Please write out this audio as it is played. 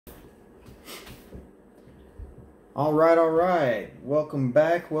All right. Welcome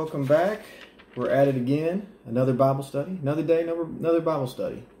back. We're at it again. Another Bible study. Another day, another Bible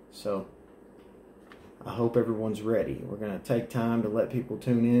study. So, I hope everyone's ready. We're going to take time to let people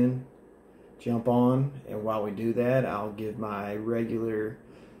tune in, jump on, and while we do that, I'll give my regular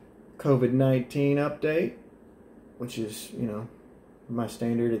COVID-19 update, which is, my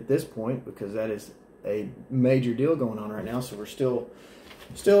standard at this point, because that is a major deal going on right now. So we're still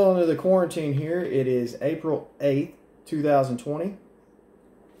under the quarantine here. It is April 8th, 2020.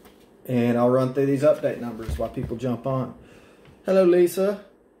 And I'll run through these update numbers while people jump on. Hello, Lisa.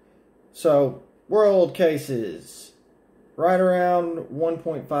 So, world cases, right around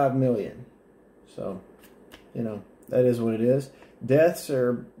 1.5 million. So, that is what it is. Deaths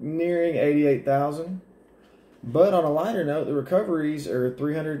are nearing 88,000. But on a lighter note, the recoveries are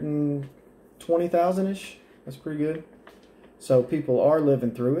 320,000-ish. That's pretty good. So people are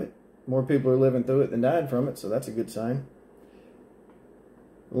living through it. More people are living through it than died from it, so that's a good sign.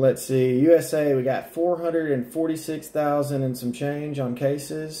 Let's see. USA, we got 446,000 and some change on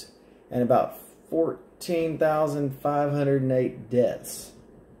cases and about 14,508 deaths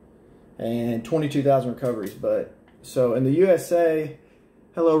and 22,000 recoveries. But so in the USA,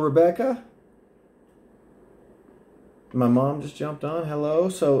 hello, Rebecca. My mom just jumped on. Hello.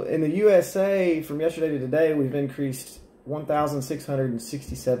 So in the USA, from yesterday to today, we've increased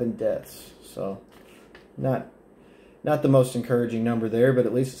 1,667 deaths. So not the most encouraging number there, but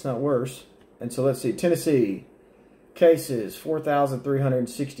at least it's not worse. And so let's see. Tennessee, cases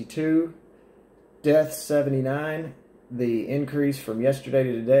 4,362, deaths 79. The increase from yesterday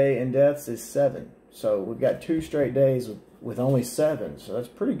to today in deaths is 7. So we've got 2 straight days with only 7. So that's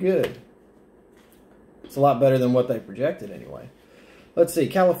pretty good. It's a lot better than what they projected anyway. Let's see.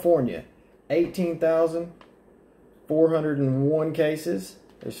 California, 18,401 cases.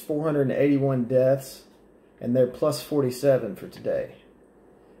 There's 481 deaths. And they're plus 47 for today.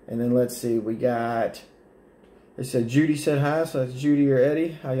 And then let's see. We got, they said Judy said hi. So that's Judy or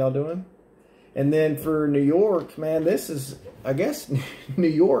Eddie. How y'all doing? And then for New York, man, this is, I guess, New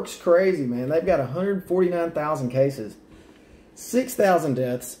York's crazy, man. They've got 149,000 cases. 6,000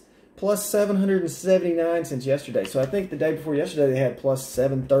 deaths. Plus 779 since yesterday. So I think the day before yesterday they had plus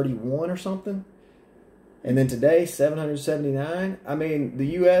 731 or something. And then today, 779. I mean, the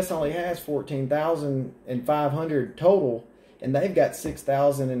U.S. only has 14,500 total. And they've got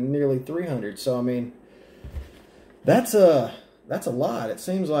 6,000 and nearly 300. So, I mean, that's a lot. It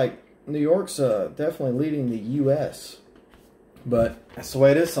seems like New York's definitely leading the U.S. But that's the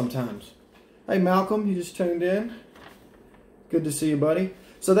way it is sometimes. Hey, Malcolm, you just tuned in. Good to see you, buddy.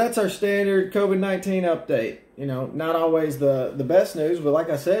 So that's our standard COVID-19 update. Not always the best news, but like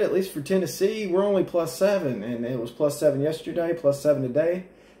I said, at least for Tennessee, we're only plus 7, and it was plus 7 yesterday, plus 7 today.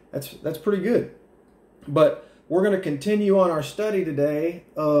 That's pretty good. But we're going to continue on our study today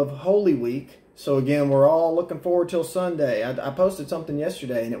of Holy Week. So again, we're all looking forward till Sunday. I posted something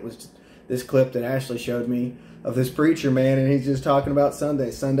yesterday, and it was this clip that Ashley showed me of this preacher, man, and he's just talking about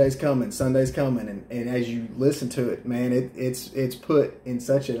Sunday. Sunday's coming. And as you listen to it, man, it's put in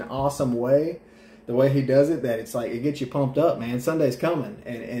such an awesome way, the way he does it, that it's like, it gets you pumped up, man. Sunday's coming.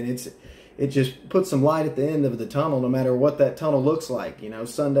 And it just puts some light at the end of the tunnel, no matter what that tunnel looks like.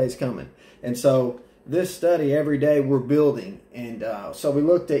 Sunday's coming. And so this study, every day we're building. And so we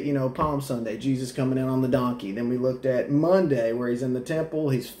looked at, Palm Sunday, Jesus coming in on the donkey. Then we looked at Monday, where he's in the temple,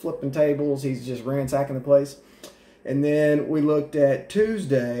 he's flipping tables, he's just ransacking the place. And then we looked at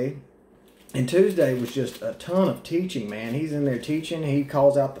Tuesday, and Tuesday was just a ton of teaching, man. He's in there teaching. He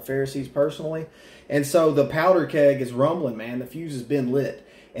calls out the Pharisees personally. And so the powder keg is rumbling, man. The fuse has been lit.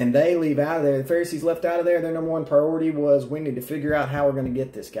 And they leave out of there. The Pharisees left out of there. Their number one priority was, we need to figure out how we're going to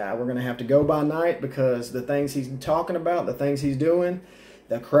get this guy. We're going to have to go by night, because the things he's talking about, the things he's doing,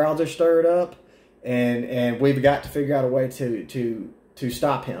 the crowds are stirred up. And we've got to figure out a way to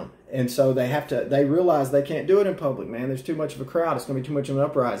stop him. And so they realize they can't do it in public, man. There's too much of a crowd. It's going to be too much of an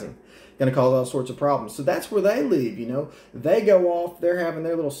uprising. Going to cause all sorts of problems. So that's where they leave, They go off. They're having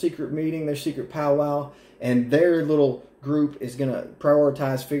their little secret meeting, their secret powwow, and their little group is going to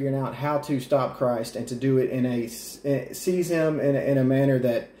prioritize figuring out how to stop Christ and to do it seize him in a manner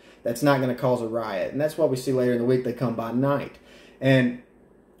that's not going to cause a riot. And that's what we see later in the week. They come by night. And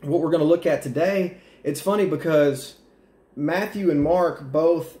what we're going to look at today, it's funny because Matthew and Mark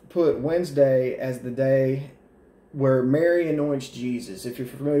both put Wednesday as the day where Mary anoints Jesus. If you're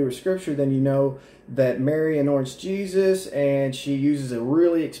familiar with Scripture, then you know that Mary anoints Jesus, and she uses a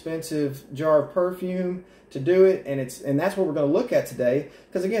really expensive jar of perfume to do it, and that's what we're going to look at today,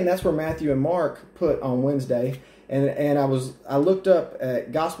 because again, that's where Matthew and Mark put on Wednesday. And I looked up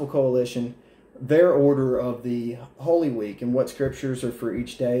at Gospel Coalition their order of the Holy Week and what scriptures are for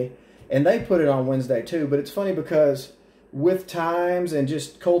each day. And they put it on Wednesday too. But it's funny because with times and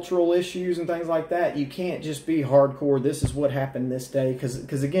just cultural issues and things like that, you can't just be hardcore, this is what happened this day.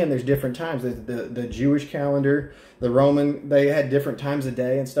 Because again, there's different times. The Jewish calendar, the Roman, they had different times of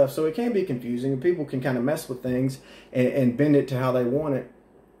day and stuff. So it can be confusing, and people can kind of mess with things and bend it to how they want it.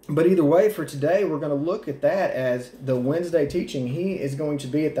 But either way, for today, we're going to look at that as the Wednesday teaching. He is going to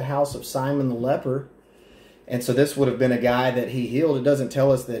be at the house of Simon the leper. And so this would have been a guy that he healed. It doesn't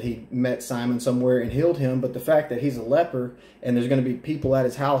tell us that he met Simon somewhere and healed him, but the fact that he's a leper and there's going to be people at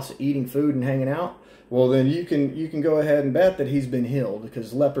his house eating food and hanging out, well, then you can go ahead and bet that he's been healed,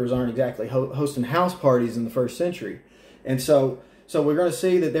 because lepers aren't exactly hosting house parties in the first century. And so we're going to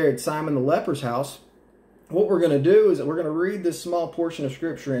see that they're at Simon the leper's house. What we're going to do is that we're going to read this small portion of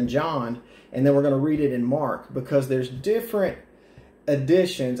Scripture in John, and then we're going to read it in Mark, because there's different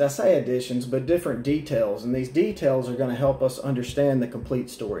additions, I say additions, but different details, and these details are going to help us understand the complete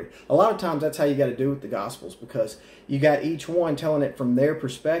story. A lot of times that's how you got to do with the Gospels, because you got each one telling it from their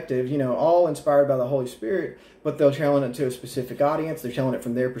perspective, you know, all inspired by the Holy Spirit, but they're telling it to a specific audience, they're telling it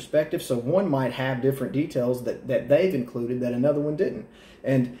from their perspective, so one might have different details that they've included that another one didn't.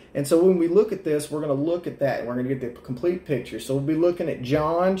 And so when we look at this, we're going to look at that, and we're going to get the complete picture. So we'll be looking at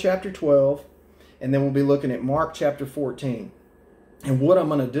John chapter 12, and then we'll be looking at Mark chapter 14. And what I'm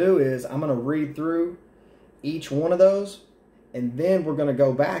going to do is I'm going to read through each one of those, and then we're going to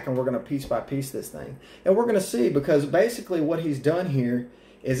go back and we're going to piece by piece this thing. And we're going to see, because basically what he's done here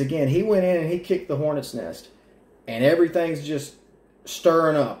is, again, he went in and he kicked the hornet's nest, and everything's just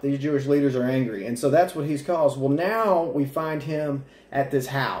stirring up. These Jewish leaders are angry. And so that's what he's caused. Well, now we find him at this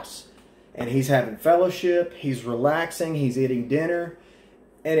house, and he's having fellowship, he's relaxing, he's eating dinner.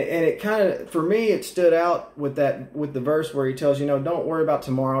 And it kind of, for me, it stood out with the verse where he tells, you know, don't worry about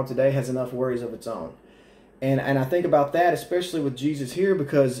tomorrow. Today has enough worries of its own. And I think about that, especially with Jesus here,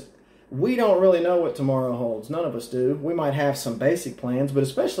 because we don't really know what tomorrow holds. None of us do. We might have some basic plans, but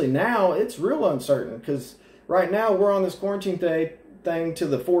especially now, it's real uncertain, because right now we're on this quarantine thing to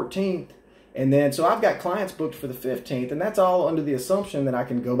the 14th. And then, so I've got clients booked for the 15th, and that's all under the assumption that I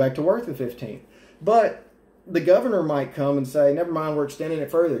can go back to work the 15th. But the governor might come and say, never mind, we're extending it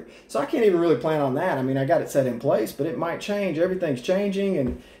further. So I can't even really plan on that. I mean, I got it set in place, but it might change. Everything's changing,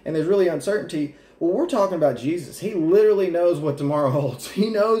 and there's really uncertainty. Well, we're talking about Jesus. He literally knows what tomorrow holds. He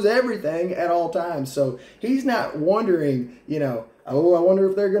knows everything at all times. So he's not wondering, you know, oh, I wonder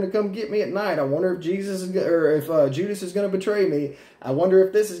if they're going to come get me at night. I wonder if Judas is going to betray me. I wonder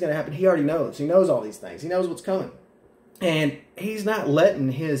if this is going to happen. He already knows. He knows all these things. He knows what's coming. And he's not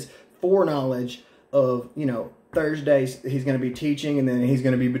letting his foreknowledge of, you know, Thursday he's going to be teaching, and then he's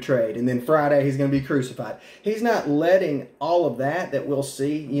going to be betrayed, and then Friday he's going to be crucified. He's not letting all of that we'll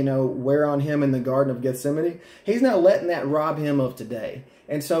see, you know, wear on him in the Garden of Gethsemane. He's not letting that rob him of today.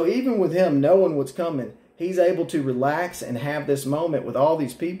 And so even with him knowing what's coming, he's able to relax and have this moment with all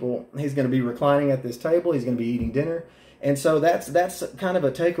these people. He's going to be reclining at this table. He's going to be eating dinner. And so that's kind of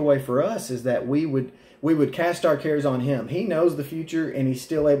a takeaway for us, is that we would cast our cares on him. He knows the future, and he's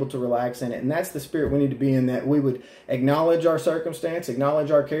still able to relax in it. And that's the spirit we need to be in, that we would acknowledge our circumstance,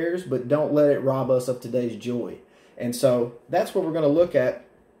 acknowledge our cares, but don't let it rob us of today's joy. And so that's what we're going to look at.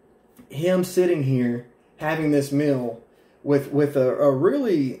 Him sitting here, having this meal with a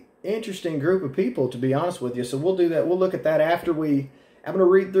really interesting group of people, to be honest with you. So we'll do that. We'll look at that after I'm going to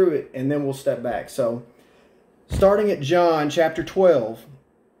read through it, and then we'll step back. So starting at John chapter 12,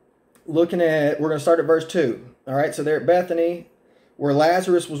 we're going to start at verse 2. All right, so they're at Bethany, where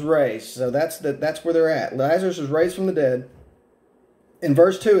Lazarus was raised. So that's where they're at. Lazarus was raised from the dead. In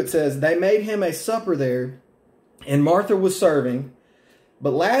verse 2 it says, they made him a supper there, and Martha was serving,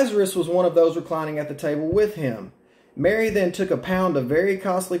 but Lazarus was one of those reclining at the table with him. Mary then took a pound of very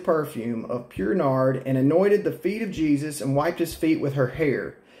costly perfume of pure nard, and anointed the feet of Jesus, and wiped his feet with her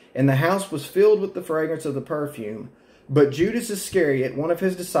hair. And the house was filled with the fragrance of the perfume. But Judas Iscariot, one of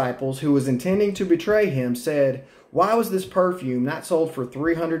his disciples, who was intending to betray him, said, why was this perfume not sold for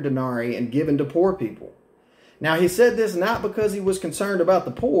 300 denarii and given to poor people? Now he said this not because he was concerned about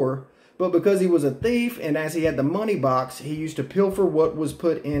the poor, but because he was a thief, and as he had the money box, he used to pilfer what was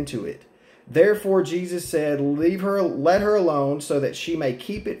put into it. Therefore Jesus said, let her alone, so that she may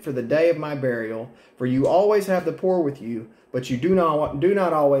keep it for the day of my burial. For you always have the poor with you, but you do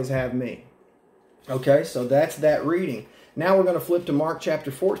not always have me. Okay, so that's that reading. Now we're going to flip to Mark chapter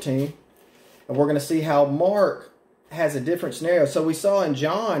 14, and we're going to see how Mark has a different scenario. So we saw in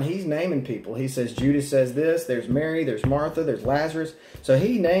John, he's naming people. He says, Judas says this, there's Mary, there's Martha, there's Lazarus. So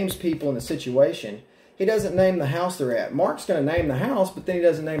he names people in the situation. he doesn't name the house they're at. Mark's going to name the house, but then he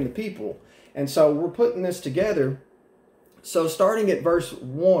doesn't name the people. And so we're putting this together. So starting at verse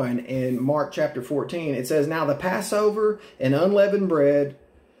 1 in Mark chapter 14, it says, "Now the Passover and unleavened bread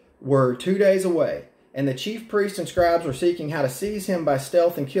were 2 days away, and the chief priests and scribes were seeking how to seize him by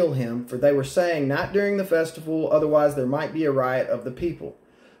stealth and kill him, for they were saying, 'Not during the festival, otherwise there might be a riot of the people.'"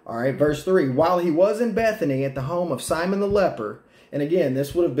 All right, verse 3, "While he was in Bethany at the home of Simon the leper," and again,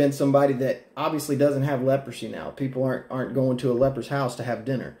 this would have been somebody that obviously doesn't have leprosy now. People aren't going to a leper's house to have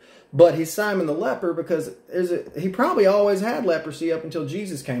dinner. But he's Simon the leper because he probably always had leprosy up until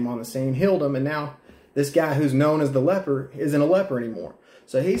Jesus came on the scene, healed him, and now this guy who's known as the leper isn't a leper anymore.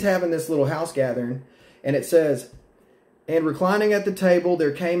 So he's having this little house gathering, and it says, "And reclining at the table,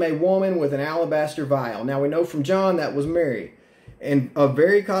 there came a woman with an alabaster vial." Now we know from John that was Mary. "And a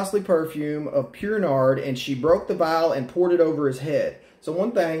very costly perfume of pure nard, and she broke the vial and poured it over his head." So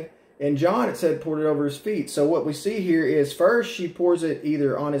one thing, in John it said poured it over his feet. So what we see here is first she pours it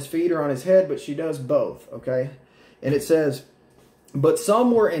either on his feet or on his head, but she does both, okay? And it says, "But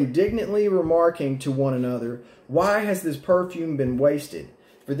some were indignantly remarking to one another, 'Why has this perfume been wasted?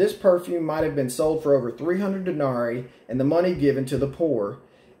 For this perfume might have been sold for over 300 denarii and the money given to the poor.'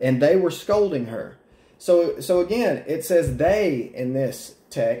 And they were scolding her." So again, it says they in this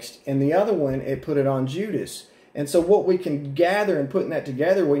text, and the other one, it put it on Judas. And so what we can gather in putting that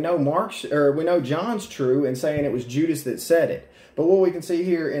together, we know we know John's true in saying it was Judas that said it. But what we can see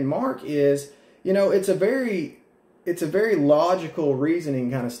here in Mark is, it's a very logical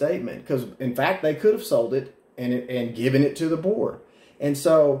reasoning kind of statement, because in fact they could have sold it and given it to the poor. And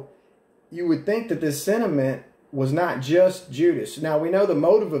so you would think that this sentiment was not just Judas. Now, we know the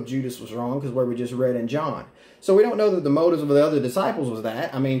motive of Judas was wrong because where we just read in John. So we don't know that the motives of the other disciples was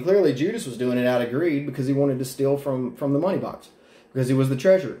that. I mean, clearly Judas was doing it out of greed because he wanted to steal from the money box because he was the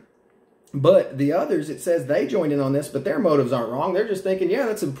treasurer. But the others, it says they joined in on this, but their motives aren't wrong. They're just thinking, yeah,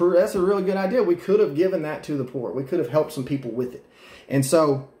 that's a really good idea. We could have given that to the poor. We could have helped some people with it. And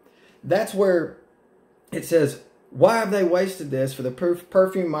so that's where it says, "Why have they wasted this? For the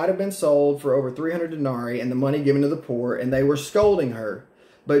perfume might have been sold for over 300 denarii and the money given to the poor." And they were scolding her.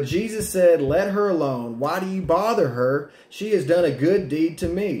 But Jesus said, "Let her alone. Why do you bother her? She has done a good deed to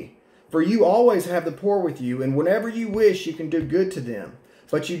me. For you always have the poor with you, and whenever you wish, you can do good to them.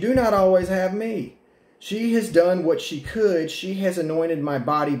 But you do not always have me. She has done what she could. She has anointed my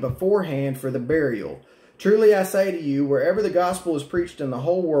body beforehand for the burial. Truly I say to you, wherever the gospel is preached in the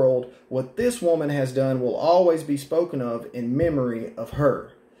whole world, what this woman has done will always be spoken of in memory of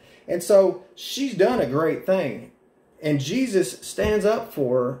her." And so she's done a great thing. And Jesus stands up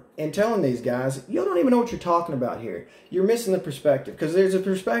for her and telling these guys, you don't even know what you're talking about here. You're missing the perspective, because there's a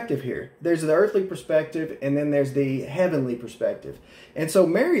perspective here. There's the earthly perspective, and then there's the heavenly perspective. And so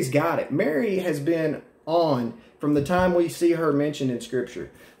Mary's got it. Mary has been on from the time we see her mentioned in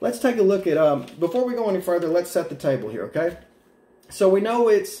Scripture. Let's take a look at, before we go any further, let's set the table here, okay? So we know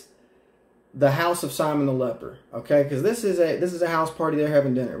it's the house of Simon the leper, okay? Because this is a house party. They're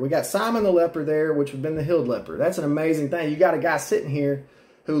having dinner. We got Simon the leper there, which would have been the healed leper. That's an amazing thing. You got a guy sitting here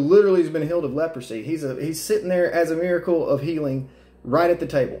who literally has been healed of leprosy. He's sitting there as a miracle of healing right at the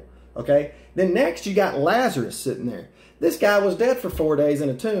table, okay? Then next you got Lazarus sitting there. This guy was dead for 4 days in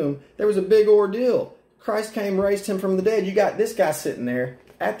a tomb. There was a big ordeal. Christ came, raised him from the dead. You got this guy sitting there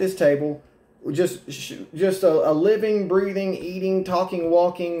at this table, just a living, breathing, eating, talking,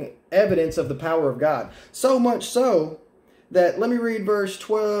 walking evidence of the power of God. So much so that, let me read verse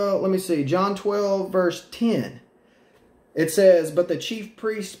 12. Let me see, John 12, verse 10. It says, "But the chief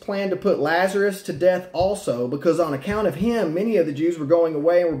priests planned to put Lazarus to death also, because on account of him, many of the Jews were going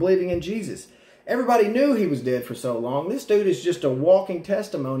away and were believing in Jesus." Everybody knew he was dead for so long. This dude is just a walking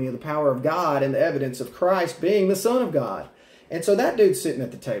testimony of the power of God and the evidence of Christ being the Son of God. And so that dude's sitting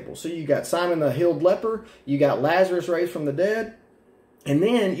at the table. So you got Simon the healed leper, you got Lazarus raised from the dead, and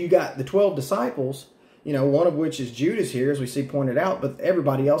then you got the 12 disciples, one of which is Judas here, as we see pointed out, but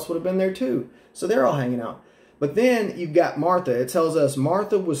everybody else would have been there too. So they're all hanging out. But then you've got Martha. It tells us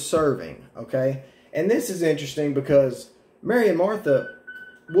Martha was serving, okay? And this is interesting because Mary and Martha,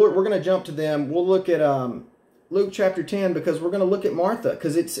 we're going to jump to them. We'll look at Luke chapter 10 because we're going to look at Martha,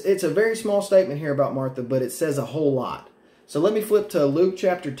 because it's a very small statement here about Martha, but it says a whole lot. So let me flip to Luke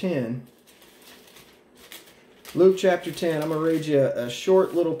chapter 10. Luke chapter 10, I'm going to read you a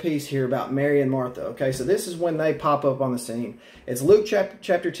short little piece here about Mary and Martha. Okay, so this is when they pop up on the scene. It's Luke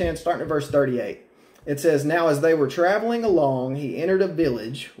chapter 10, starting at verse 38. It says, "Now as they were traveling along, he entered a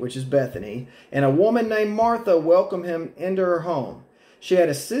village," which is Bethany, "and a woman named Martha welcomed him into her home. She had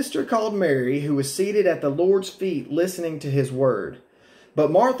a sister called Mary, who was seated at the Lord's feet listening to his word.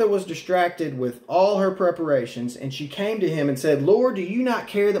 But Martha was distracted with all her preparations, and she came to him and said, Lord, do you not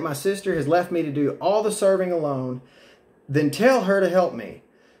care that my sister has left me to do all the serving alone? Then tell her to help me.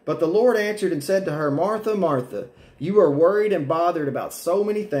 But the Lord answered and said to her, Martha, Martha, you are worried and bothered about so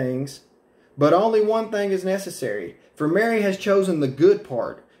many things, but only one thing is necessary. For Mary has chosen the good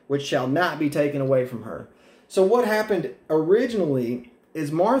part, which shall not be taken away from her. So what happened originally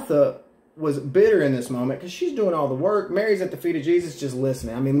is Martha was bitter in this moment because she's doing all the work. Mary's at the feet of Jesus just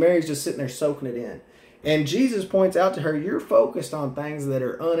listening. I mean, Mary's just sitting there soaking it in. And Jesus points out to her, you're focused on things that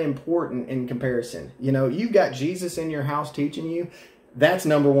are unimportant in comparison. You know, you've got Jesus in your house teaching you. That's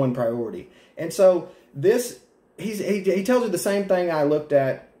number one priority. And so this, he tells her the same thing I looked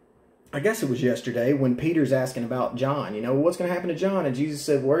at, I guess it was yesterday, when Peter's asking about John. You know, what's going to happen to John? And Jesus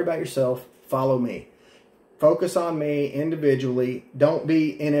said, worry about yourself. Follow me. Focus on me individually. Don't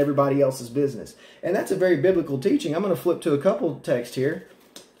be in everybody else's business. And that's a very biblical teaching. I'm going to flip to a couple texts here.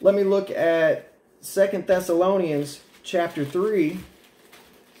 Let me look at 2 Thessalonians chapter 3.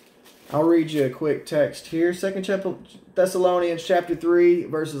 I'll read you a quick text here. 2 Thessalonians chapter 3,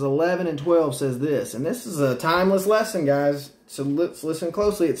 verses 11 and 12 says this. And this is a timeless lesson, guys. So let's listen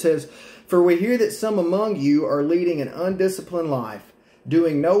closely. It says, for we hear that some among you are leading an undisciplined life,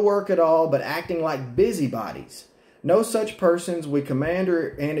 doing no work at all, but acting like busybodies. No such persons we command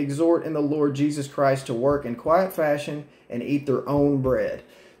and exhort in the Lord Jesus Christ to work in quiet fashion and eat their own bread.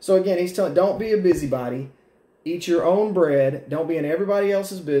 So again, he's telling, don't be a busybody. Eat your own bread. Don't be in everybody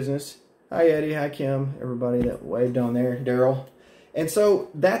else's business. Hi, Eddie. Hi, Kim. Everybody that waved on there. Daryl. And so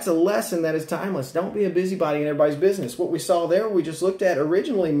that's a lesson that is timeless. Don't be a busybody in everybody's business. What we saw there, we just looked at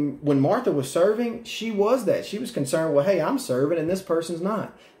originally when Martha was serving, she was that. She was concerned, well, hey, I'm serving and this person's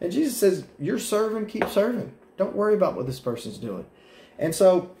not. And Jesus says, you're serving, keep serving. Don't worry about what this person's doing. And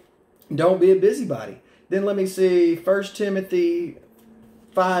so don't be a busybody. Then let me see 1 Timothy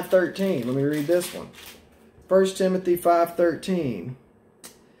 5:13. Let me read this one. 1 Timothy 5:13.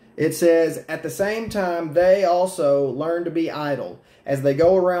 It says, at the same time, they also learn to be idle, as they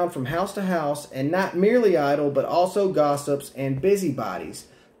go around from house to house, and not merely idle, but also gossips and busybodies,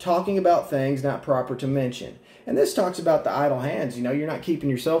 talking about things not proper to mention. And this talks about the idle hands. You know, you're not keeping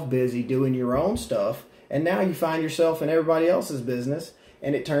yourself busy doing your own stuff, and now you find yourself in everybody else's business,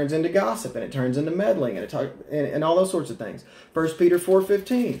 and it turns into gossip, and it turns into meddling, and all those sorts of things. 1 Peter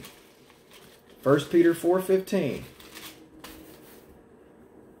 4:15. 1 Peter 4:15.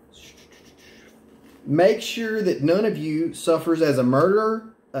 Make sure that none of you suffers as a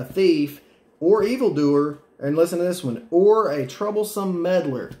murderer, a thief, or evildoer, and listen to this one, or a troublesome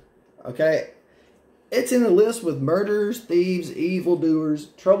meddler. Okay? It's in the list with murderers, thieves, evildoers,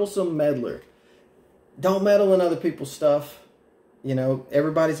 troublesome meddler. Don't meddle in other people's stuff. You know,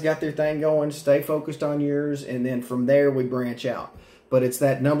 everybody's got their thing going. Stay focused on yours, and then from there we branch out. But it's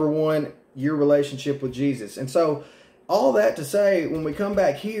that number one, your relationship with Jesus. And so, all that to say, when we come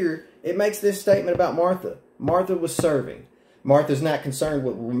back here, it makes this statement about Martha. Martha was serving. Martha's not concerned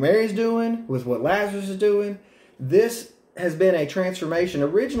with what Mary's doing, with what Lazarus is doing. This has been a transformation.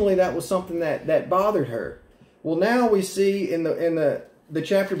 Originally, that was something that bothered her. Well, now we see in the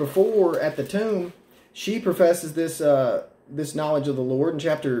chapter before at the tomb, she professes this knowledge of the Lord. In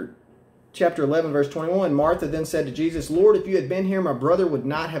chapter 11, verse 21, Martha then said to Jesus, Lord, if you had been here, my brother would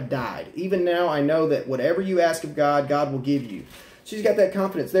not have died. Even now I know that whatever you ask of God, God will give you. She's got that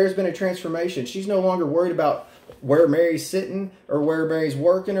confidence. There's been a transformation. She's no longer worried about where Mary's sitting or where Mary's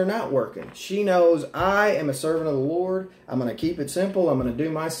working or not working. She knows, I am a servant of the Lord. I'm going to keep it simple. I'm going to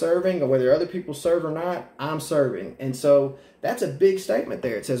do my serving. Whether other people serve or not, I'm serving. And so that's a big statement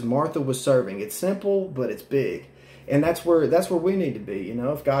there. It says Martha was serving. It's simple, but it's big. And that's where we need to be. You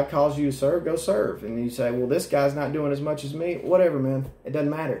know, if God calls you to serve, go serve. And you say, well, this guy's not doing as much as me. Whatever, man. It doesn't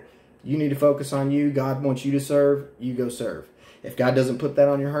matter. You need to focus on you. God wants you to serve. You go serve. If God doesn't put that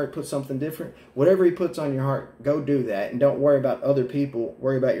on your heart, put something different. Whatever he puts on your heart, go do that. And don't worry about other people.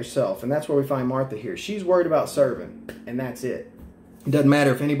 Worry about yourself. And that's where we find Martha here. She's worried about serving. And that's it. It doesn't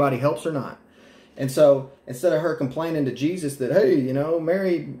matter if anybody helps or not. And so instead of her complaining to Jesus that, hey, you know,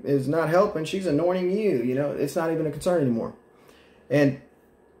 Mary is not helping, she's anointing you. You know, it's not even a concern anymore. And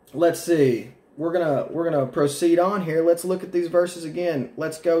let's see. We're gonna proceed on here. Let's look at these verses again.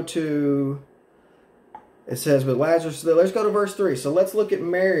 Let's go to... It says, but Lazarus, let's go to verse 3. So let's look at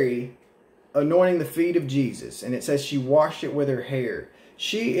Mary anointing the feet of Jesus. And it says she washed it with her hair.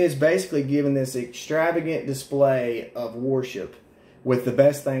 She is basically giving this extravagant display of worship with the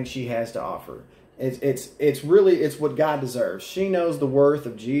best thing she has to offer. It's what God deserves. She knows the worth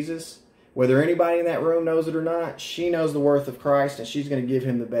of Jesus. Whether anybody in that room knows it or not, she knows the worth of Christ, and she's going to give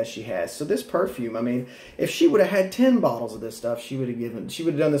him the best she has. So this perfume, I mean, if she would have had 10 bottles of this stuff, she would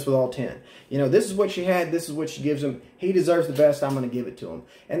have done this with all 10. You know, this is what she had, this is what she gives him. He deserves the best, I'm going to give it to him.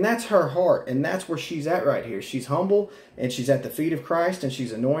 And that's her heart, and that's where she's at right here. She's humble, and she's at the feet of Christ, and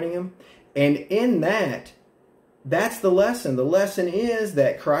she's anointing him. And in that, that's the lesson. The lesson is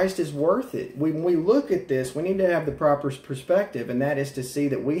that Christ is worth it. When we look at this, we need to have the proper perspective, and that is to see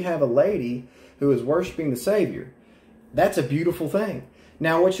that we have a lady who is worshiping the Savior. That's a beautiful thing.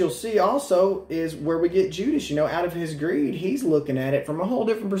 Now, what you'll see also is where we get Judas, you know, out of his greed, he's looking at it from a whole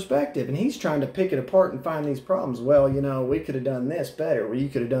different perspective, and he's trying to pick it apart and find these problems. Well, you know, we could have done this better, or you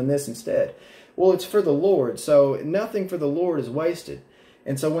could have done this instead. Well, it's for the Lord, so nothing for the Lord is wasted.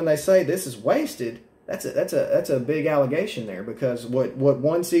 And so when they say this is wasted, that's a big allegation there, because what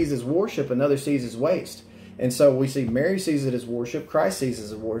one sees as worship, another sees as waste. And so we see Mary sees it as worship, Christ sees it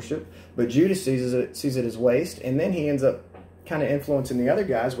as worship, but Judas sees it as waste, and then he ends up kind of influencing the other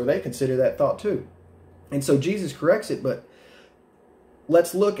guys where they consider that thought too. And so Jesus corrects it, but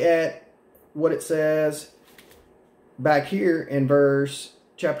let's look at what it says back here in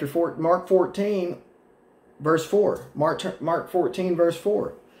Mark 14, verse 4. Mark 14, verse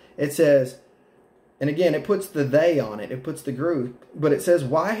 4. It says, and again, it puts the they on it. It puts the group. But it says,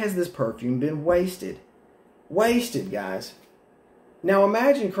 why has this perfume been wasted? Wasted, guys. Now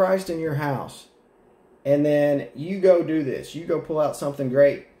imagine Christ in your house. And then you go do this. You go pull out something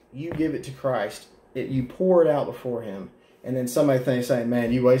great. You give it to Christ. You pour it out before him. And then somebody saying,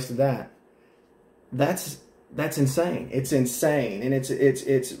 man, you wasted that. That's insane. It's insane. And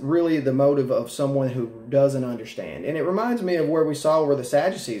it's really the motive of someone who doesn't understand. And it reminds me of where we saw where the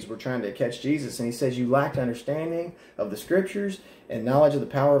Sadducees were trying to catch Jesus. And he says, you lacked understanding of the scriptures and knowledge of the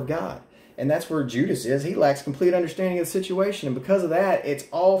power of God. And that's where Judas is. He lacks complete understanding of the situation. And because of that, it's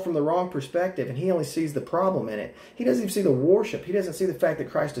all from the wrong perspective. And he only sees the problem in it. He doesn't even see the worship. He doesn't see the fact that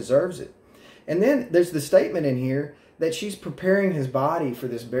Christ deserves it. And then there's the statement in here that she's preparing his body for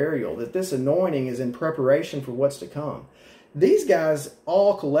this burial, that this anointing is in preparation for what's to come. These guys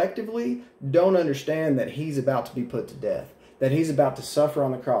all collectively don't understand that he's about to be put to death, that he's about to suffer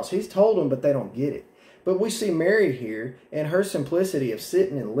on the cross. He's told them, but they don't get it. But we see Mary here in her simplicity of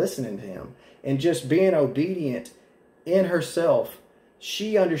sitting and listening to him and just being obedient in herself.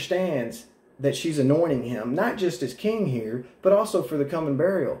 She understands that she's anointing him, not just as king here, but also for the coming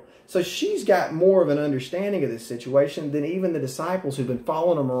burial. So she's got more of an understanding of this situation than even the disciples who've been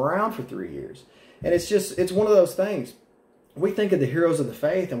following him around for 3 years. And it's one of those things. We think of the heroes of the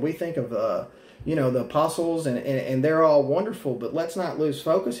faith, and we think of, the apostles, and they're all wonderful, but let's not lose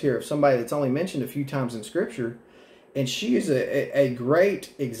focus here of somebody that's only mentioned a few times in Scripture. And she is a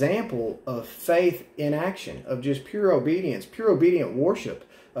great example of faith in action, of just pure obedience, pure obedient worship,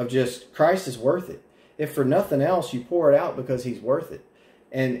 of just Christ is worth it. If for nothing else, you pour it out because he's worth it.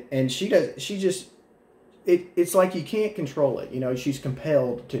 And it's like you can't control it. You know, she's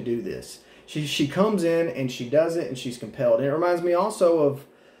compelled to do this. She comes in and she does it, and she's compelled. And it reminds me also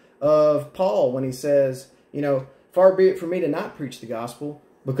of Paul when he says, you know, far be it from me to not preach the gospel,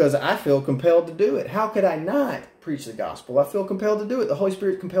 because I feel compelled to do it. How could I not preach the gospel? I feel compelled to do it. The Holy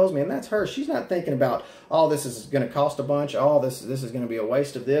Spirit compels me, and that's her. She's not thinking about, oh, this is going to cost a bunch. Oh, this is going to be a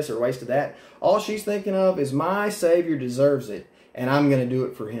waste of this or a waste of that. All she's thinking of is my Savior deserves it, and I'm going to do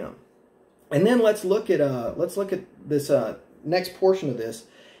it for him. And then let's look at this next portion of this,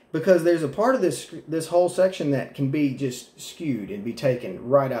 because there's a part of this whole section that can be just skewed and be taken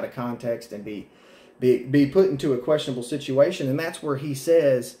right out of context and be put into a questionable situation. And that's where he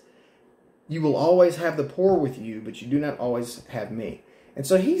says, you will always have the poor with you, but you do not always have me. And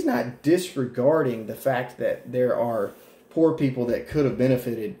so he's not disregarding the fact that there are poor people that could have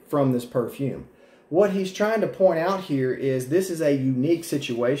benefited from this perfume. What he's trying to point out here is this is a unique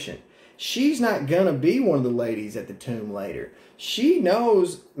situation. She's not going to be one of the ladies at the tomb later. She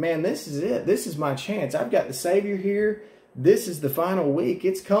knows, man, this is it. This is my chance. I've got the Savior here. This is the final week.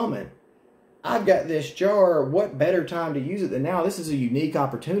 It's coming. I've got this jar. What better time to use it than now? This is a unique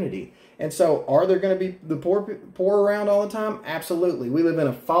opportunity. And so are there going to be the poor around all the time? Absolutely. We live in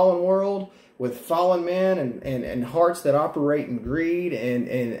a fallen world with fallen men and hearts that operate in greed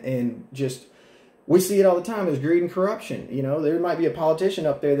and just, we see it all the time. There's greed and corruption. You know, there might be a politician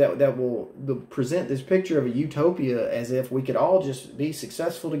up there that will present this picture of a utopia as if we could all just be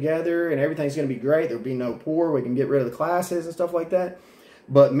successful together and everything's going to be great. There'll be no poor. We can get rid of the classes and stuff like that.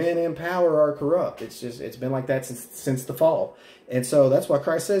 But men in power are corrupt. It's been like that since the fall. And so that's why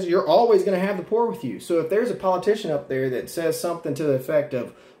Christ says you're always going to have the poor with you. So if there's a politician up there that says something to the effect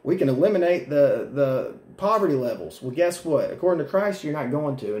of we can eliminate the poverty levels. Well, guess what? According to Christ, you're not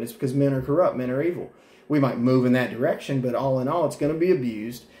going to, and it's because men are corrupt, men are evil. We might move in that direction, but all in all, it's going to be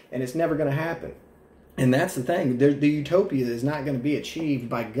abused, and it's never going to happen. And that's the thing. The utopia is not going to be achieved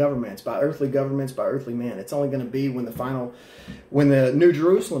by governments, by earthly men. It's only going to be when the New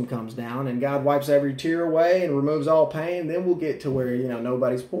Jerusalem comes down and God wipes every tear away and removes all pain. Then we'll get to where,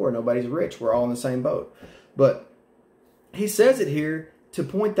 nobody's poor, nobody's rich. We're all in the same boat. But he says it here to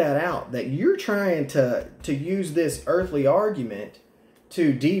point that out, that you're trying to use this earthly argument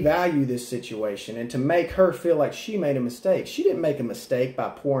to devalue this situation and to make her feel like she made a mistake. She didn't make a mistake by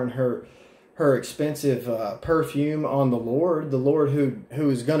pouring her expensive perfume on the Lord who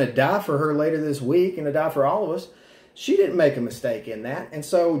is going to die for her later this week and to die for all of us. She didn't make a mistake in that. And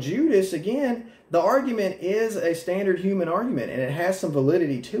so Judas, again, the argument is a standard human argument, and it has some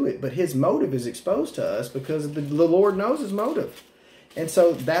validity to it, but his motive is exposed to us because the Lord knows his motive. And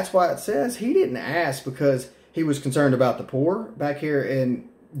so that's why it says he didn't ask because he was concerned about the poor back here in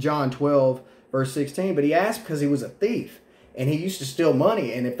John 12, verse 16, but he asked because he was a thief. And he used to steal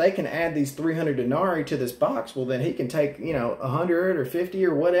money. And if they can add these 300 denarii to this box, well, then he can take, 100 or 50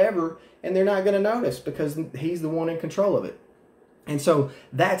 or whatever, and they're not going to notice because he's the one in control of it. And so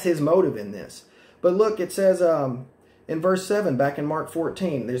that's his motive in this. But look, it says in verse 7, back in Mark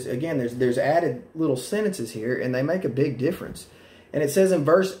 14, there's added little sentences here, and they make a big difference. And it says in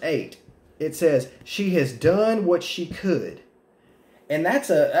verse 8, it says, she has done what she could. And that's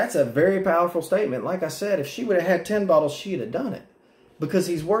a very powerful statement. Like I said, if she would have had 10 bottles, she'd have done it because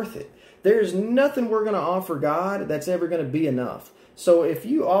he's worth it. There's nothing we're going to offer God that's ever going to be enough. So if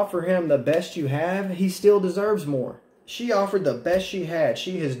you offer him the best you have, he still deserves more. She offered the best she had.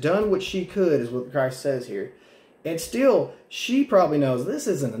 She has done what she could, is what Christ says here. And still, she probably knows this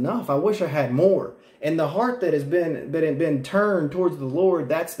isn't enough. I wish I had more. And the heart that has been turned towards the Lord,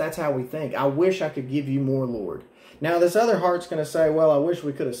 that's how we think. I wish I could give you more, Lord. Now, this other heart's going to say, well, I wish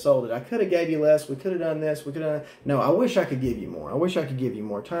we could have sold it. I could have gave you less. We could have done this. We could have. No, I wish I could give you more. I wish I could give you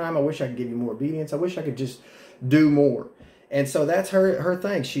more time. I wish I could give you more obedience. I wish I could just do more. And so that's her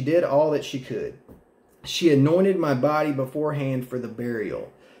thing. She did all that she could. She anointed my body beforehand for the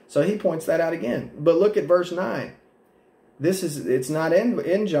burial. So he points that out again. But look at verse 9. It's not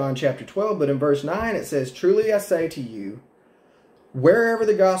in John chapter 12, but in verse 9 it says, truly I say to you, wherever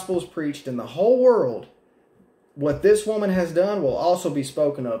the gospel is preached in the whole world, what this woman has done will also be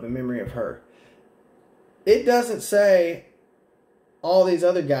spoken of in memory of her. It doesn't say all these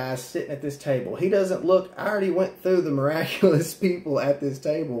other guys sitting at this table. He doesn't look, I already went through the miraculous people at this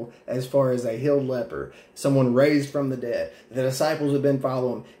table as far as a healed leper, someone raised from the dead. The disciples have been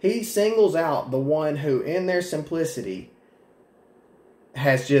following. He singles out the one who in their simplicity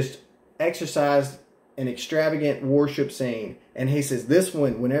has just exercised an extravagant worship scene. And he says, this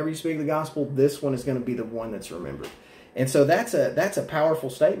one, whenever you speak the gospel, this one is going to be the one that's remembered. And so that's a powerful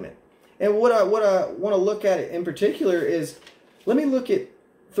statement. And what I want to look at in particular is, let me look at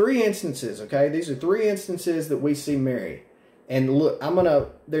 3 instances, okay? These are 3 instances that we see Mary. And look,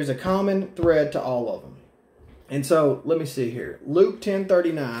 there's a common thread to all of them. And so, let me see here. Luke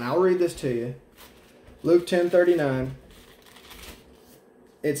 10:39, I'll read this to you. Luke 10:39.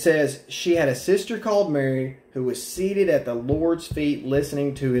 It says, she had a sister called Mary who was seated at the Lord's feet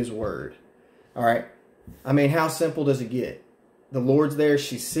listening to his word. All right. I mean, how simple does it get? The Lord's there.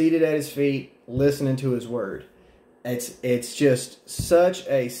 She's seated at his feet listening to his word. It's just such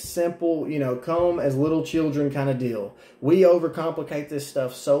a simple, come as little children kind of deal. We overcomplicate this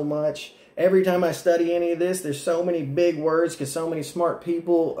stuff so much. Every time I study any of this, there's so many big words because so many smart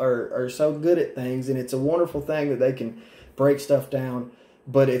people are so good at things. And it's a wonderful thing that they can break stuff down.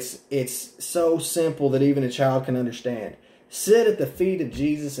 But it's so simple that even a child can understand. Sit at the feet of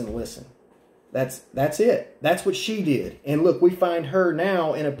Jesus and listen. That's it. That's what she did. And look, we find her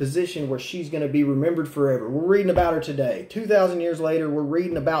now in a position where she's going to be remembered forever. We're reading about her today. 2,000 years later, we're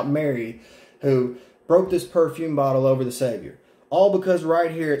reading about Mary who broke this perfume bottle over the Savior. All because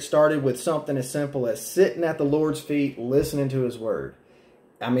right here it started with something as simple as sitting at the Lord's feet, listening to his word.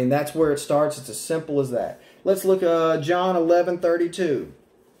 I mean, that's where it starts. It's as simple as that. Let's look at John 11:32.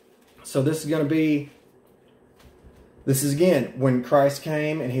 So this is again when Christ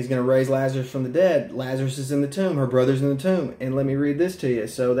came and he's going to raise Lazarus from the dead. Lazarus is in the tomb. Her brother's in the tomb. And let me read this to you.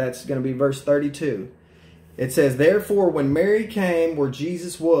 So that's going to be verse 32. It says, therefore, when Mary came where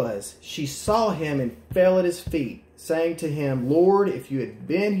Jesus was, she saw him and fell at his feet, saying to him, Lord, if you had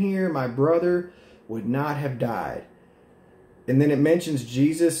been here, my brother would not have died. And then it mentions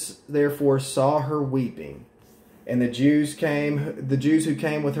Jesus, therefore, saw her weeping. And the Jews who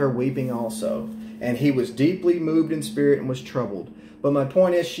came with her weeping also. And he was deeply moved in spirit and was troubled. But my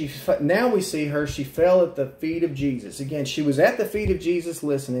point is, now we see her, she fell at the feet of Jesus. Again, she was at the feet of Jesus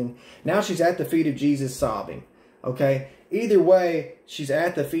listening. Now she's at the feet of Jesus sobbing. Okay? Either way, she's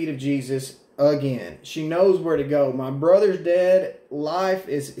at the feet of Jesus again. She knows where to go. My brother's dead. Life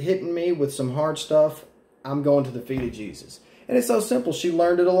is hitting me with some hard stuff. I'm going to the feet of Jesus. And it's so simple. She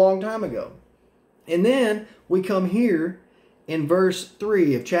learned it a long time ago. And then we come here in verse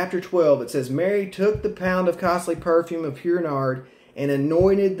 3 of chapter 12. It says, Mary took the pound of costly perfume of pure nard and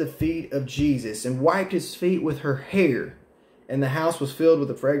anointed the feet of Jesus and wiped his feet with her hair. And the house was filled with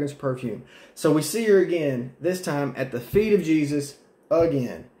the fragrance of perfume. So we see her again, this time at the feet of Jesus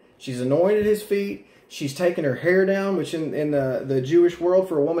again. She's anointed his feet. She's taken her hair down, which in the Jewish world,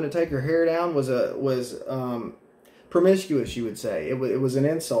 for a woman to take her hair down was promiscuous, you would say. It was an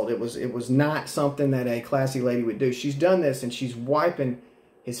insult. It was not something that a classy lady would do. She's done this, and she's wiping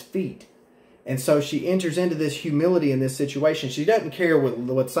his feet. And so she enters into this humility in this situation. She doesn't care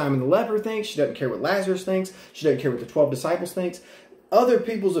what Simon the leper thinks. She doesn't care what Lazarus thinks. She doesn't care what the 12 disciples thinks. Other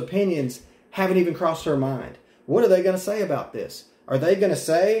people's opinions haven't even crossed her mind. What are they going to say about this? Are they going to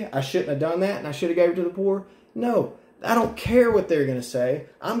say, I shouldn't have done that and I should have gave it to the poor? No, I don't care what they're going to say.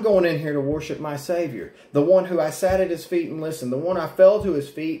 I'm going in here to worship my Savior. The one who I sat at his feet and listened. The one I fell to his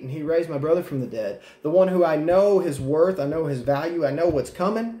feet and he raised my brother from the dead. The one who I know his worth. I know his value. I know what's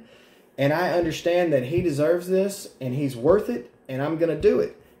coming. And I understand that he deserves this and he's worth it, and I'm going to do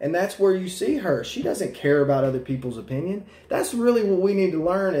it. And that's where you see her. She doesn't care about other people's opinion. That's really what we need to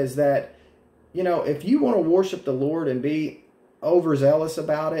learn, is that, you know, if you want to worship the Lord and be overzealous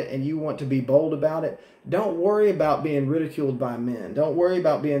about it and you want to be bold about it, don't worry about being ridiculed by men. Don't worry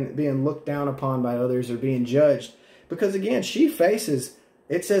about being looked down upon by others or being judged. Because again, she faces,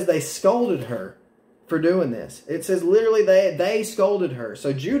 it says they scolded her for doing this. It says literally they scolded her.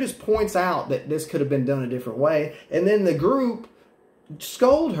 So Judas points out that this could have been done a different way. And then the group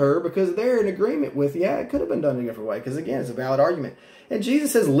scold her because they're in agreement with, yeah, it could have been done a different way. Because again, it's a valid argument. And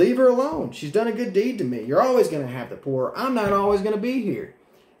Jesus says, leave her alone. She's done a good deed to me. You're always going to have the poor. I'm not always going to be here.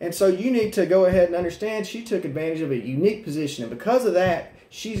 And so you need to go ahead and understand she took advantage of a unique position. And because of that,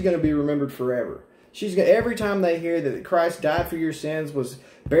 she's going to be remembered forever. Every time they hear that Christ died for your sins, was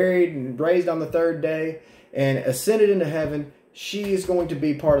buried and raised on the third day, and ascended into heaven, she is going to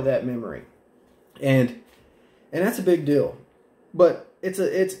be part of that memory. And that's a big deal. But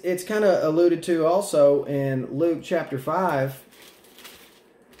it's kind of alluded to also in Luke chapter 5.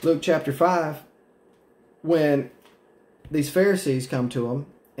 Luke chapter 5, when these Pharisees come to him,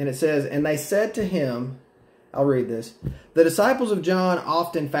 and it says, and they said to him, I'll read this. The disciples of John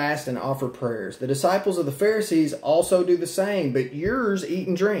often fast and offer prayers. The disciples of the Pharisees also do the same, but yours eat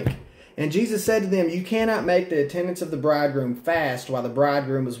and drink. And Jesus said to them, you cannot make the attendants of the bridegroom fast while the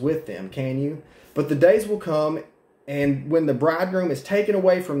bridegroom is with them, can you? But the days will come, and when the bridegroom is taken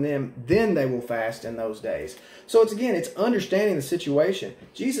away from them, then they will fast in those days. So it's understanding the situation.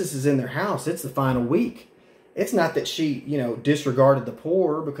 Jesus is in their house. It's the final week. It's not that she, disregarded the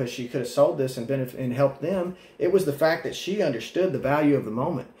poor because she could have sold this and helped them. It was the fact that she understood the value of the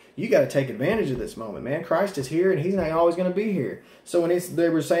moment. You got to take advantage of this moment, man. Christ is here, and he's not always going to be here. So when they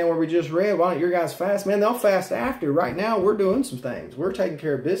were saying what we just read, why don't your guys fast? Man, they'll fast after. Right now, we're doing some things. We're taking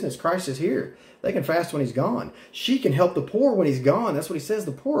care of business. Christ is here. They can fast when he's gone. She can help the poor when he's gone. That's what he says.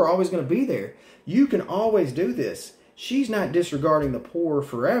 The poor are always going to be there. You can always do this. She's not disregarding the poor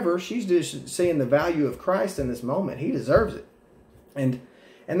forever. She's just seeing the value of Christ in this moment. He deserves it. And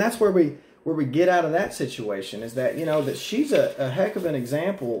that's where we get out of that situation, is that, that she's a heck of an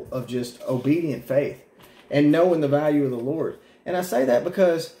example of just obedient faith and knowing the value of the Lord. And I say that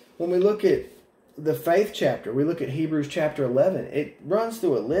because when we look at the faith chapter, we look at Hebrews chapter 11, it runs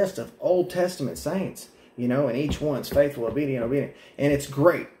through a list of Old Testament saints, and each one's faithful, obedient. And it's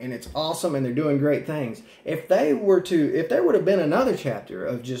great, and it's awesome, and they're doing great things. If there would have been another chapter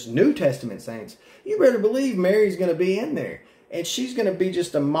of just New Testament saints, you better believe Mary's going to be in there. And she's going to be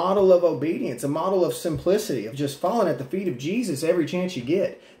just a model of obedience, a model of simplicity, of just falling at the feet of Jesus every chance you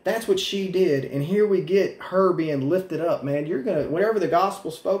get. That's what she did. And here we get her being lifted up, man. Whenever the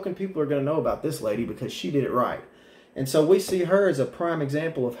gospel's spoken, people are going to know about this lady because she did it right. And so we see her as a prime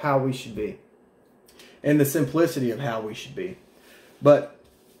example of how we should be and the simplicity of how we should be. But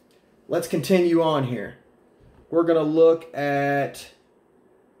let's continue on here. We're going to look at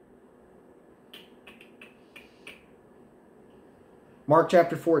Mark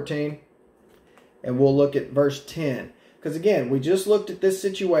chapter 14, and we'll look at verse 10. Because again, we just looked at this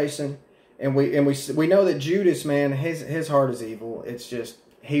situation, and we know that Judas, man, his heart is evil. It's just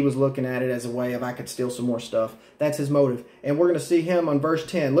he was looking at it as a way of, I could steal some more stuff. That's his motive. And we're going to see him on verse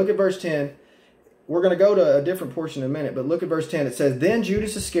 10. Look at verse 10. we're going to go to a different portion in a minute, but look at verse 10. It says, "Then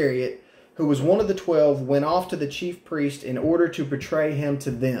Judas Iscariot, who was one of the 12, went off to the chief priest in order to betray him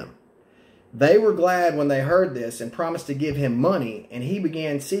to them. They were glad when they heard this and promised to give him money, and he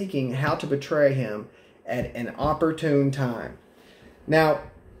began seeking how to betray him at an opportune time." Now,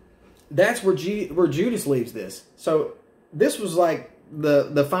 that's where Judas leaves this. So this was like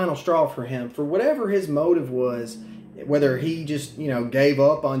the final straw for him. For whatever his motive was, whether he just, gave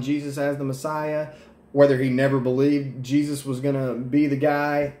up on Jesus as the Messiah, whether he never believed Jesus was going to be the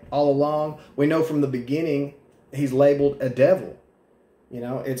guy all along, we know from the beginning he's labeled a devil.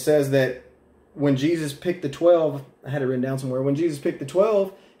 It says that when Jesus picked the 12, I had it written down somewhere, when Jesus picked the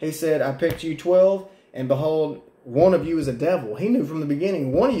 12, he said, "I picked you 12, and behold, one of you is a devil." He knew from the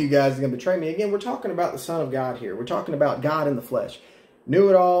beginning, one of you guys is going to betray me. Again, we're talking about the Son of God here. We're talking about God in the flesh. Knew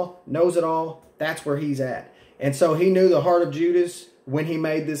it all, knows it all. That's where he's at. And so he knew the heart of Judas when he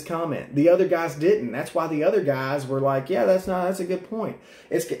made this comment. The other guys didn't. That's why the other guys were like, yeah, that's a good point.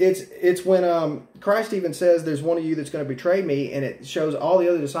 It's when Christ even says there's one of you that's going to betray me, and it shows all the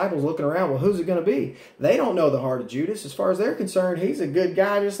other disciples looking around. Well, who's it going to be? They don't know the heart of Judas. As far as they're concerned, he's a good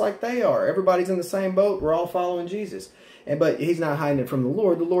guy just like they are. Everybody's in the same boat. We're all following Jesus. But he's not hiding it from the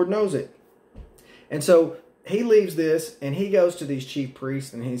Lord. The Lord knows it. And so he leaves this, and he goes to these chief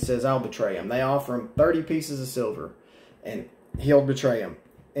priests, and he says, "I'll betray him." They offer him 30 pieces of silver, and he'll betray him.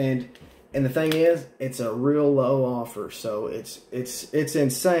 And the thing is, it's a real low offer. So it's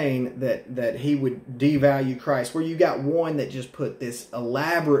insane that he would devalue Christ, where you got one that just put this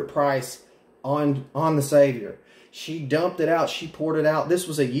elaborate price on the Savior. She dumped it out. She poured it out. This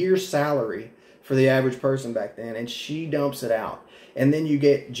was a year's salary for the average person back then, and she dumps it out. And then you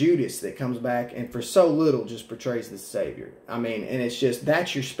get Judas that comes back and for so little just betrays the Savior. I mean, and it's just,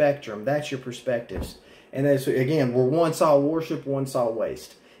 that's your spectrum. That's your perspectives. And that's, again, where one saw worship, one saw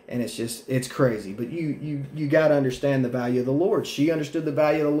waste. And it's just, it's crazy. But you got to understand the value of the Lord. She understood the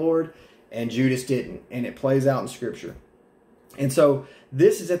value of the Lord, and Judas didn't. And it plays out in Scripture. And so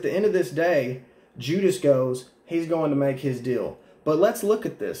this is at the end of this day, Judas goes, he's going to make his deal. But let's look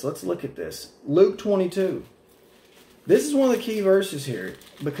at this. Let's look at this. Luke 22. This is one of the key verses here,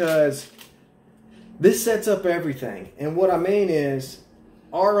 because this sets up everything. And what I mean is,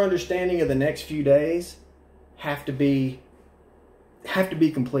 our understanding of the next few days have to be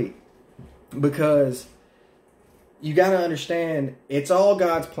complete, because you got to understand it's all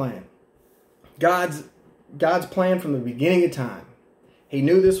God's plan. God's plan from the beginning of time. He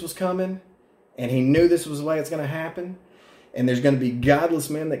knew this was coming, and he knew this was the way it's going to happen. And there's going to be godless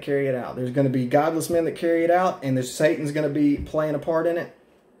men that carry it out. There's going to be godless men that carry it out, and Satan's going to be playing a part in it.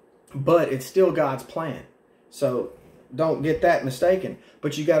 But it's still God's plan. So don't get that mistaken.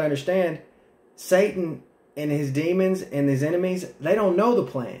 But you got to understand, Satan and his demons and his enemies, they don't know the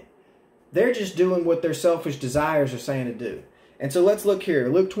plan. They're just doing what their selfish desires are saying to do. And so let's look here.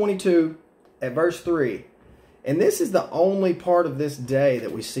 Luke 22 at verse 3. And this is the only part of this day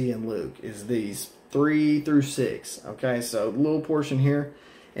that we see in Luke, is these 3 through 6. Okay, so a little portion here.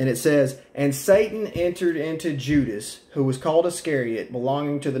 And it says, "And Satan entered into Judas, who was called Iscariot,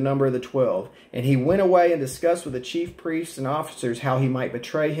 belonging to the number of the 12. And he went away and discussed with the chief priests and officers how he might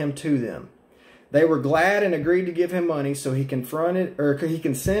betray him to them. They were glad and agreed to give him money, so he consented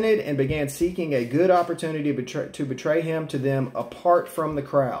and began seeking a good opportunity to betray him to them apart from the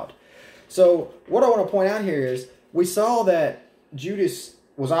crowd." So what I want to point out here is, we saw that Judas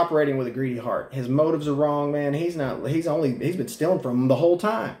was operating with a greedy heart. His motives are wrong, man. He's been stealing from them the whole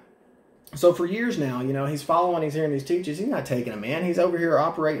time. So for years now, he's following, he's hearing these teachers. He's not taking them in. He's over here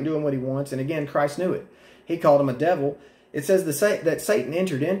operating, doing what he wants. And again, Christ knew it. He called him a devil. It says that Satan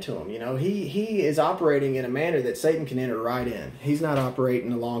entered into him. He is operating in a manner that Satan can enter right in. He's not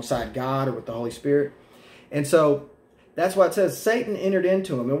operating alongside God or with the Holy Spirit. And so that's why it says Satan entered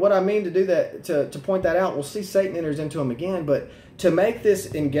into him. And what I mean to do that, to point that out, we'll see Satan enters into him again. But to make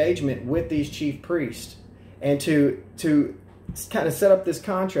this engagement with these chief priests, and to kind of set up this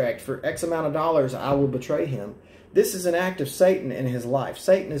contract for X amount of dollars, I will betray him. This is an act of Satan in his life.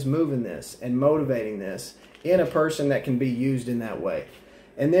 Satan is moving this and motivating this in a person that can be used in that way.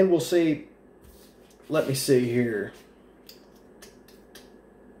 And then we'll see, let me see here.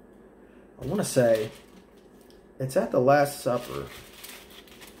 I want to say it's at the Last Supper.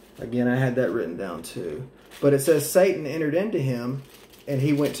 Again, I had that written down too. But it says Satan entered into him, and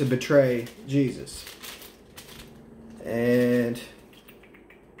he went to betray Jesus. And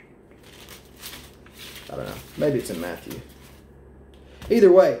I don't know. Maybe it's in Matthew.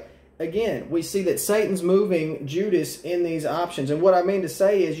 Either way, again, we see that Satan's moving Judas in these options. And what I mean to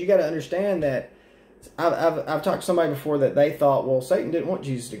say is, you got to understand that I've talked to somebody before that they thought, well, Satan didn't want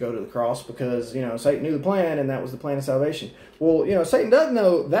Jesus to go to the cross because, you know, Satan knew the plan and that was the plan of salvation. Well, you know, Satan doesn't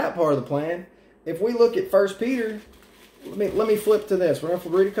know that part of the plan. If we look at 1 Peter, let me flip to this. We're going to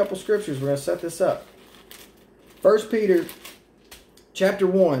read a couple scriptures. We're going to set this up. 1 Peter chapter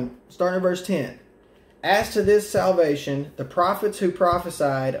 1, starting at verse 10. As to this salvation, the prophets who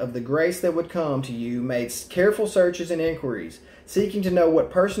prophesied of the grace that would come to you made careful searches and inquiries, seeking to know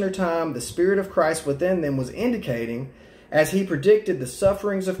what person or time the Spirit of Christ within them was indicating as he predicted the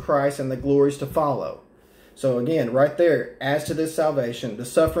sufferings of Christ and the glories to follow. So again, right there, as to this salvation, the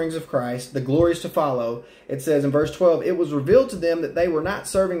sufferings of Christ, the glories to follow, it says in verse 12, it was revealed to them that they were not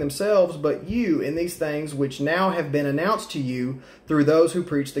serving themselves, but you in these things which now have been announced to you through those who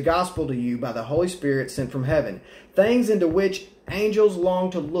preach the gospel to you by the Holy Spirit sent from heaven, things into which angels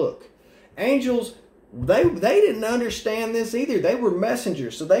long to look. Angels, they didn't understand this either. They were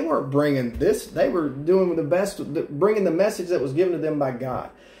messengers, so they weren't bringing this. They were doing the best, bringing the message that was given to them by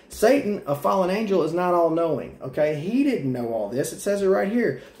God. Satan, a fallen angel, is not all-knowing. Okay, he didn't know all this. It says it right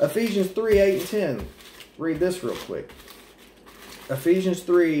here. Ephesians 3, 8 and 10. Read this real quick. Ephesians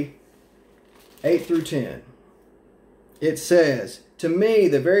 3, 8 through 10. It says, to me,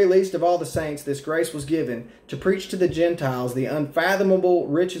 the very least of all the saints, this grace was given, to preach to the Gentiles the unfathomable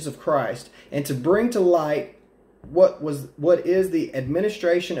riches of Christ, and to bring to light what is the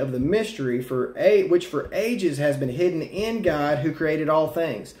administration of the mystery which for ages has been hidden in God who created all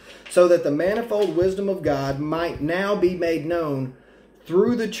things, so that the manifold wisdom of God might now be made known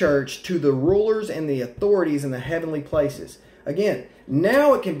through the church to the rulers and the authorities in the heavenly places. Again,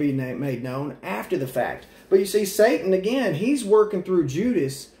 now it can be made known after the fact. But you see, Satan, again, he's working through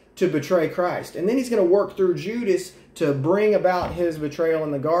Judas to betray Christ. And then he's going to work through Judas to bring about his betrayal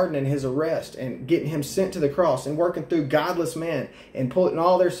in the garden and his arrest and getting him sent to the cross and working through godless men and putting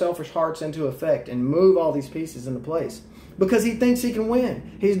all their selfish hearts into effect and move all these pieces into place. Because he thinks he can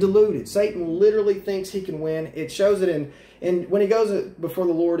win. He's deluded. Satan literally thinks he can win. It shows it in when he goes before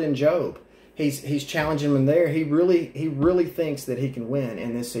the Lord in Job. He's challenging him there. He really thinks that he can win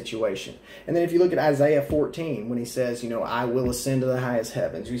in this situation. And then if you look at Isaiah 14, when he says, you know, I will ascend to the highest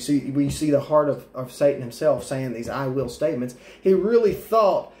heavens, we see the heart of Satan himself saying these I will statements. He really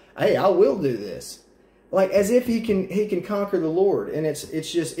thought, hey, I will do this. Like as if he can conquer the Lord. And it's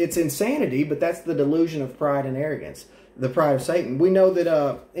insanity, but that's the delusion of pride and arrogance, the pride of Satan. We know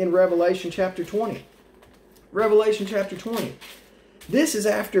that in Revelation chapter 20. Revelation chapter 20. This is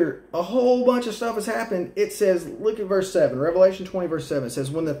after a whole bunch of stuff has happened. It says, look at verse 7. Revelation 20, verse 7. It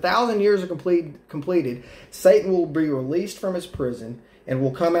says, when the 1,000 years are completed, Satan will be released from his prison and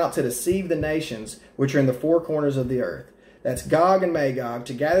will come out to deceive the nations which are in the four corners of the earth. That's Gog and Magog,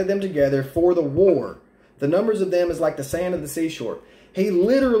 to gather them together for the war. The numbers of them is like the sand of the seashore. He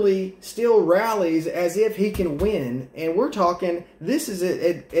literally still rallies as if he can win. And we're talking, this is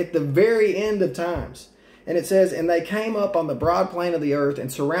at the very end of times. And it says, and they came up on the broad plain of the earth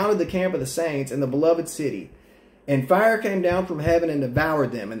and surrounded the camp of the saints and the beloved city. And fire came down from heaven and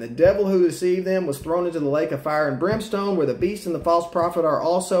devoured them. And the devil who deceived them was thrown into the lake of fire and brimstone, where the beast and the false prophet are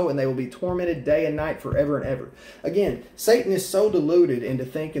also, and they will be tormented day and night forever and ever. Again, Satan is so deluded into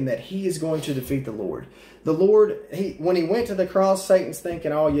thinking that he is going to defeat the Lord. The Lord, when he went to the cross, Satan's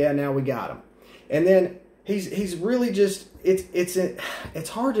thinking, oh yeah, now we got him. And then he's really just, it's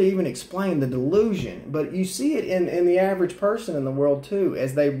hard to even explain the delusion, but you see it in the average person in the world too,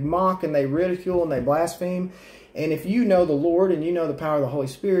 as they mock and they ridicule and they blaspheme. And if you know the Lord and you know the power of the Holy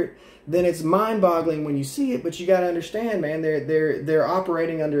Spirit, then it's mind-boggling when you see it. But you got to understand, man, they're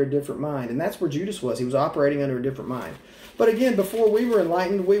operating under a different mind, and that's where Judas was. He was operating under a different mind. But again, before we were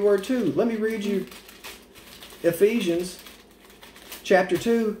enlightened, we were too. Let me read you Ephesians chapter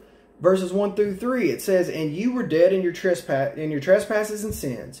 2. Verses 1 through 3, it says, and you were dead in your trespasses and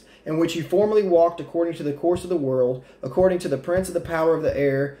sins, in which you formerly walked according to the course of the world, according to the prince of the power of the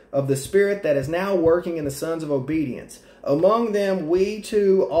air, of the spirit that is now working in the sons of obedience. Among them we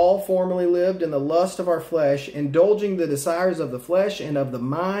too all formerly lived in the lust of our flesh, indulging the desires of the flesh and of the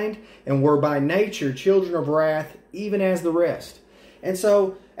mind, and were by nature children of wrath, even as the rest. And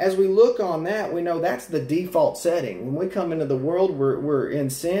so, as we look on that, we know that's the default setting. When we come into the world, we're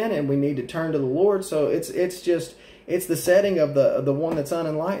in sin and we need to turn to the Lord. So it's the setting of the one that's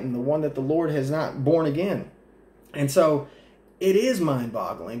unenlightened, the one that the Lord has not born again. And so it is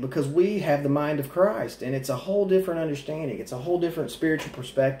mind-boggling because we have the mind of Christ, and it's a whole different understanding. It's a whole different spiritual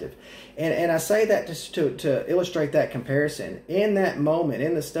perspective. And I say that just to illustrate that comparison. In that moment,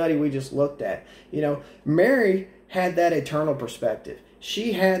 in the study we just looked at, you know, Mary had that eternal perspective.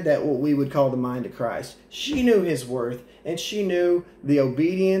 She had that, what we would call the mind of Christ. She knew his worth, and she knew the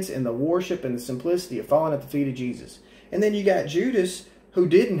obedience and the worship and the simplicity of falling at the feet of Jesus. And then you got Judas, who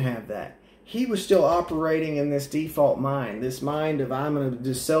didn't have that. He was still operating in this default mind, this mind of, I'm going to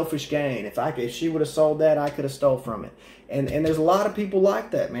do selfish gain. If she would have sold that, I could have stole from it. And there's a lot of people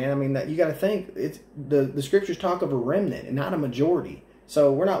like that, man. I mean, that you got to think, it's the scriptures talk of a remnant and not a majority.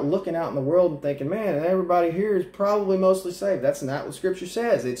 So we're not looking out in the world and thinking, man, everybody here is probably mostly saved. That's not what Scripture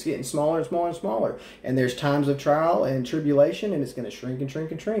says. It's getting smaller and smaller and smaller. And there's times of trial and tribulation, and it's going to shrink and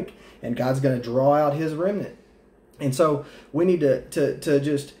shrink and shrink. And God's going to draw out his remnant. And so we need to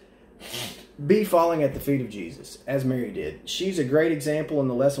just be falling at the feet of Jesus, as Mary did. She's a great example in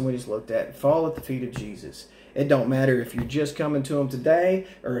the lesson we just looked at. Fall at the feet of Jesus. It don't matter if you're just coming to him today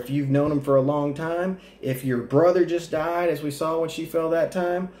or if you've known him for a long time, if your brother just died, as we saw when she fell that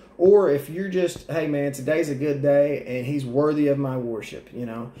time, or if you're just, hey man, today's a good day and he's worthy of my worship, you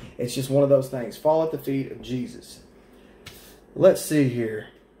know. It's just one of those things. Fall at the feet of Jesus. Let's see here.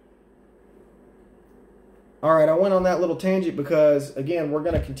 All right, I went on that little tangent because, again, we're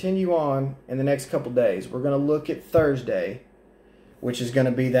going to continue on in the next couple days. We're going to look at Thursday, which is going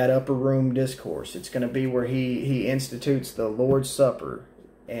to be that upper room discourse. It's going to be where he institutes the Lord's Supper.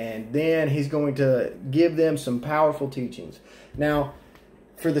 And then he's going to give them some powerful teachings. Now,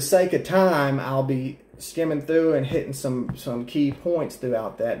 for the sake of time, I'll be skimming through and hitting some key points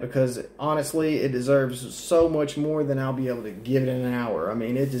throughout that, because honestly, it deserves so much more than I'll be able to give it in an hour. I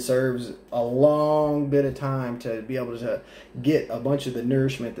mean, it deserves a long bit of time to be able to get a bunch of the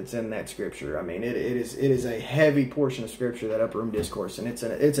nourishment that's in that scripture. I mean, it is a heavy portion of scripture, that upper room discourse, and it's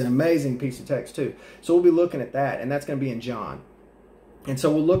an amazing piece of text too. So we'll be looking at that, and that's going to be in John. And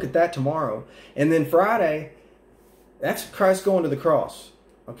so we'll look at that tomorrow. And then Friday, that's Christ going to the cross.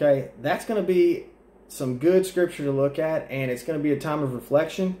 Okay, that's going to be some good scripture to look at, and it's going to be a time of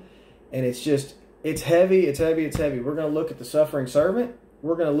reflection, and it's heavy. We're going to look at the suffering servant.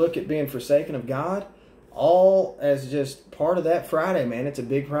 We're going to look at being forsaken of God, all as just part of that Friday, man. It's a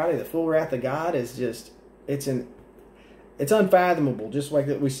big Friday. The full wrath of God is just, it's unfathomable, just like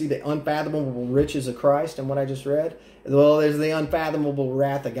that we see the unfathomable riches of Christ in what I just read. Well, there's the unfathomable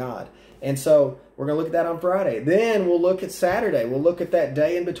wrath of God. And so we're going to look at that on Friday. Then we'll look at Saturday. We'll look at that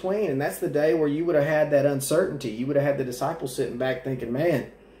day in between. And that's the day where you would have had that uncertainty. You would have had the disciples sitting back thinking,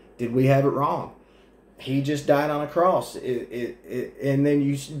 man, did we have it wrong? He just died on a cross. And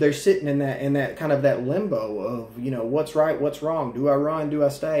then they're sitting in that kind of that limbo of, you know, what's right, what's wrong? Do I run? Do I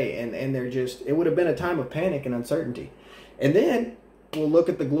stay? And they're just, it would have been a time of panic and uncertainty. And then we'll look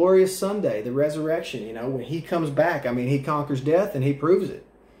at the glorious Sunday, the resurrection, you know, when he comes back. I mean, he conquers death and he proves it.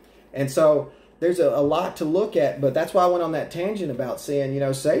 And so there's a lot to look at, but that's why I went on that tangent about saying, you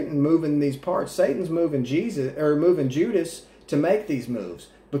know, Satan moving these parts. Satan's moving Judas to make these moves,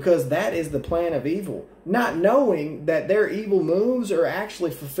 because that is the plan of evil, not knowing that their evil moves are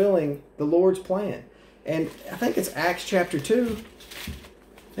actually fulfilling the Lord's plan. And I think it's Acts chapter 2.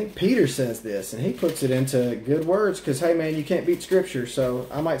 I think Peter says this, and he puts it into good words, because, hey, man, you can't beat Scripture. So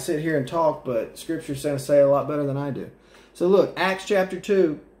I might sit here and talk, but Scripture's going to say a lot better than I do. So look, Acts chapter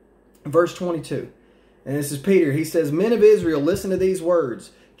 2. Verse 22, and this is Peter. He says, "Men of Israel, listen to these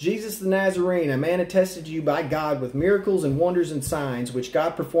words. Jesus the Nazarene, a man attested to you by God with miracles and wonders and signs, which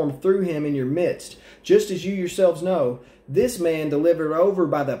God performed through him in your midst, just as you yourselves know. This man delivered over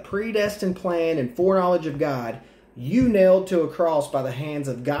by the predestined plan and foreknowledge of God, you nailed to a cross by the hands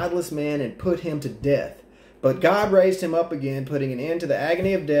of godless men and put him to death. But God raised him up again, putting an end to the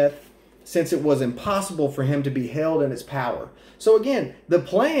agony of death, since it was impossible for him to be held in its power." So again, the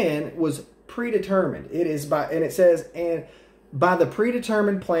plan was predetermined. It is and it says, and by the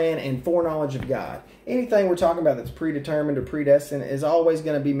predetermined plan and foreknowledge of God. Anything we're talking about that's predetermined or predestined is always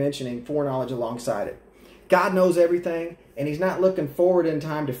going to be mentioning foreknowledge alongside it. God knows everything, and he's not looking forward in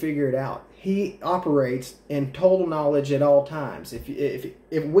time to figure it out. He operates in total knowledge at all times. If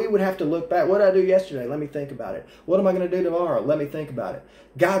we would have to look back, what did I do yesterday? Let me think about it. What am I going to do tomorrow? Let me think about it.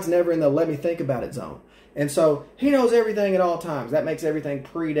 God's never in the let me think about it zone. And so he knows everything at all times. That makes everything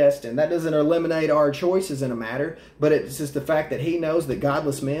predestined. That doesn't eliminate our choices in a matter, but it's just the fact that he knows that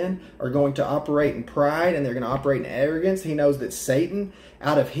godless men are going to operate in pride and they're going to operate in arrogance. He knows that Satan,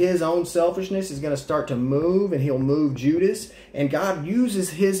 out of his own selfishness, is going to start to move, and he'll move Judas. And God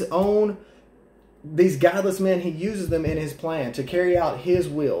uses these godless men, he uses them in his plan to carry out his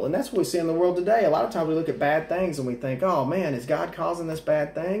will. And that's what we see in the world today. A lot of times we look at bad things and we think, oh man, is God causing this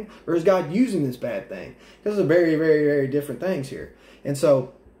bad thing? Or is God using this bad thing? Because those are very, very, very different things here. And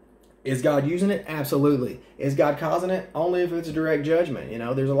so Is God using it? Absolutely. Is God causing it? Only if it's a direct judgment.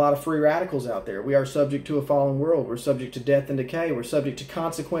 There's a lot of free radicals out there. We are subject to a fallen world. We're subject to death and decay. We're subject to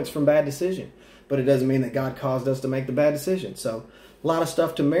consequence from bad decision. But it doesn't mean that God caused us to make the bad decision. So a lot of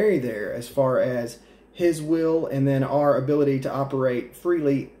stuff to marry there as far as His will and then our ability to operate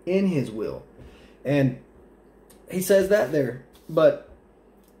freely in His will. And he says that there. But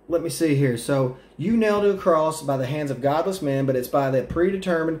let me see here. So, you nailed to a cross by the hands of godless men, but it's by the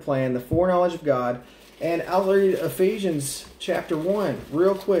predetermined plan, the foreknowledge of God. And I'll read Ephesians chapter 1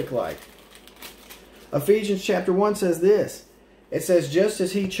 real quick like. Ephesians chapter 1 says this. It says, just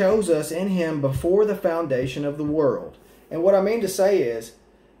as He chose us in Him before the foundation of the world. And what I mean to say is,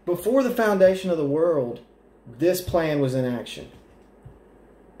 before the foundation of the world, this plan was in action.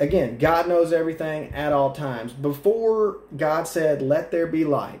 Again, God knows everything at all times. Before God said, let there be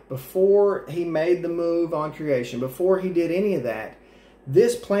light, before He made the move on creation, before He did any of that,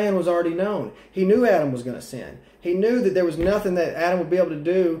 this plan was already known. He knew Adam was going to sin. He knew that there was nothing that Adam would be able to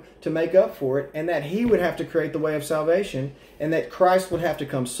do to make up for it, and that he would have to create the way of salvation, and that Christ would have to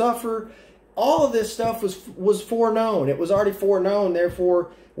come suffer. All of this stuff was foreknown. It was already foreknown.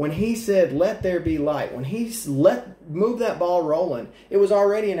 Therefore, when He said, let there be light, when He move that ball rolling, it was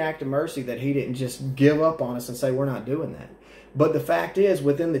already an act of mercy that He didn't just give up on us and say, we're not doing that. But the fact is,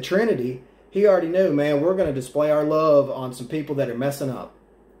 within the Trinity, He already knew, man, we're going to display our love on some people that are messing up.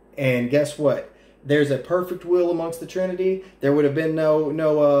 And guess what? There's a perfect will amongst the Trinity. There would have been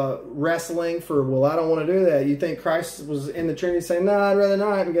no wrestling for, well, I don't want to do that. You think Christ was in the Trinity saying, no, I'd rather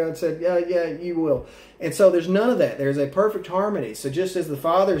not. And God said, yeah, you will. And so there's none of that. There's a perfect harmony. So just as the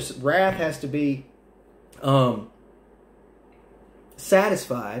Father's wrath has to be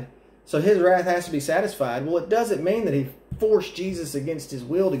satisfied, so His wrath has to be satisfied. Well, it doesn't mean that He forced Jesus against His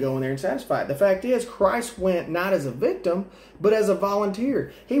will to go in there and satisfy it. The fact is, Christ went not as a victim, but as a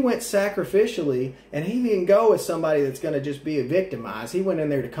volunteer. He went sacrificially, and He didn't go as somebody that's going to just be a victimized. He went in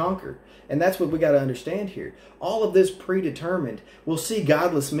there to conquer. And that's what we got to understand here. All of this predetermined. We'll see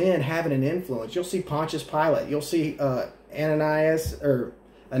godless men having an influence. You'll see Pontius Pilate. You'll see Ananias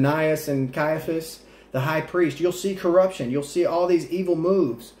and Caiaphas, the high priest. You'll see corruption. You'll see all these evil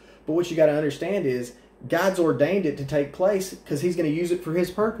moves. But what you got to understand is God's ordained it to take place because He's going to use it for His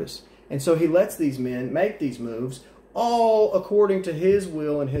purpose. And so He lets these men make these moves all according to His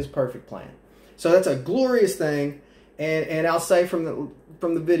will and His perfect plan. So that's a glorious thing. And I'll say from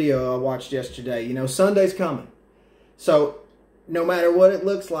the video I watched yesterday, Sunday's coming. So no matter what it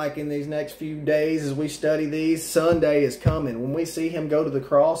looks like in these next few days as we study these, Sunday is coming. When we see Him go to the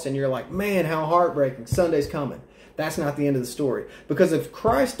cross and you're like, man, how heartbreaking, Sunday's coming. That's not the end of the story. Because if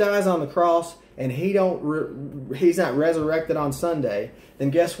Christ dies on the cross and He's not resurrected on Sunday, then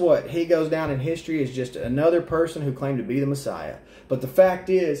guess what? He goes down in history as just another person who claimed to be the Messiah. But the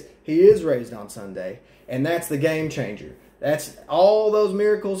fact is, He is raised on Sunday, and that's the game changer. That's all those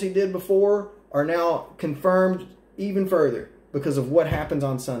miracles He did before are now confirmed even further because of what happens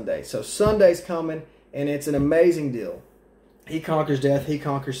on Sunday. So Sunday's coming, and it's an amazing deal. He conquers death. He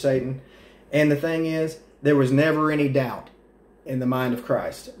conquers Satan. And the thing is, there was never any doubt in the mind of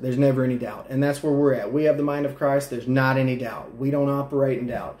Christ. There's never any doubt. And that's where we're at. We have the mind of Christ. There's not any doubt. We don't operate in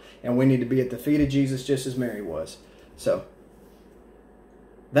doubt. And we need to be at the feet of Jesus just as Mary was. So,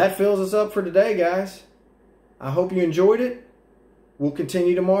 that fills us up for today, guys. I hope you enjoyed it. We'll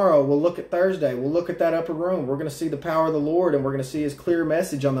continue tomorrow. We'll look at Thursday. We'll look at that upper room. We're going to see the power of the Lord, and we're going to see His clear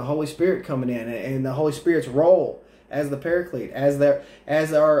message on the Holy Spirit coming in and the Holy Spirit's role as the Paraclete. As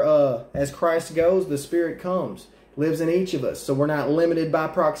Christ goes, the Spirit comes, lives in each of us. So we're not limited by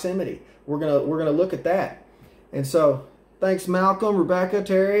proximity. We're gonna look at that. And so, thanks, Malcolm, Rebecca,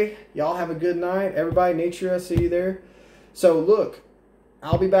 Terry. Y'all have a good night. Everybody, Nitra, see you there. So look,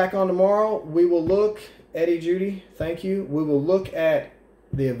 I'll be back on tomorrow. We will look, Eddie, Judy, thank you. We will look at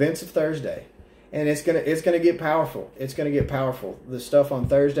the events of Thursday. And it's gonna get powerful. It's gonna get powerful. The stuff on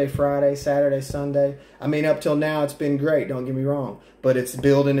Thursday, Friday, Saturday, Sunday. I mean, up till now, it's been great. Don't get me wrong, but it's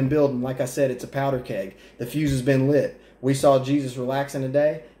building and building. Like I said, it's a powder keg. The fuse has been lit. We saw Jesus relaxing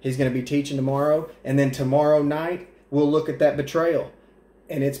today. He's gonna be teaching tomorrow, and then tomorrow night we'll look at that betrayal.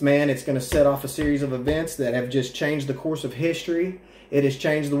 And it's gonna set off a series of events that have just changed the course of history. It has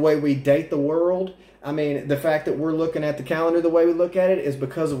changed the way we date the world. I mean, the fact that we're looking at the calendar the way we look at it is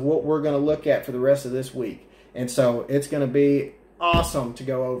because of what we're going to look at for the rest of this week. And so it's going to be awesome to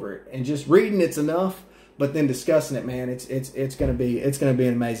go over it. And just reading it's enough, but then discussing it, man, it's going to be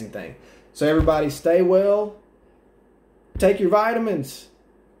an amazing thing. So everybody, stay well. Take your vitamins.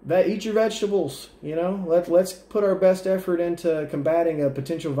 Eat your vegetables. Let's put our best effort into combating a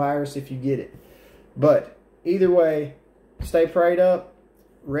potential virus if you get it. But either way, stay prayed up.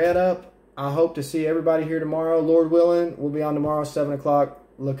 read up. I hope to see everybody here tomorrow. Lord willing, we'll be on tomorrow 7 o'clock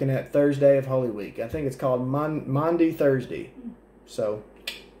looking at Thursday of Holy Week. I think it's called Maundy Thursday. So,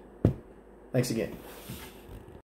 thanks again.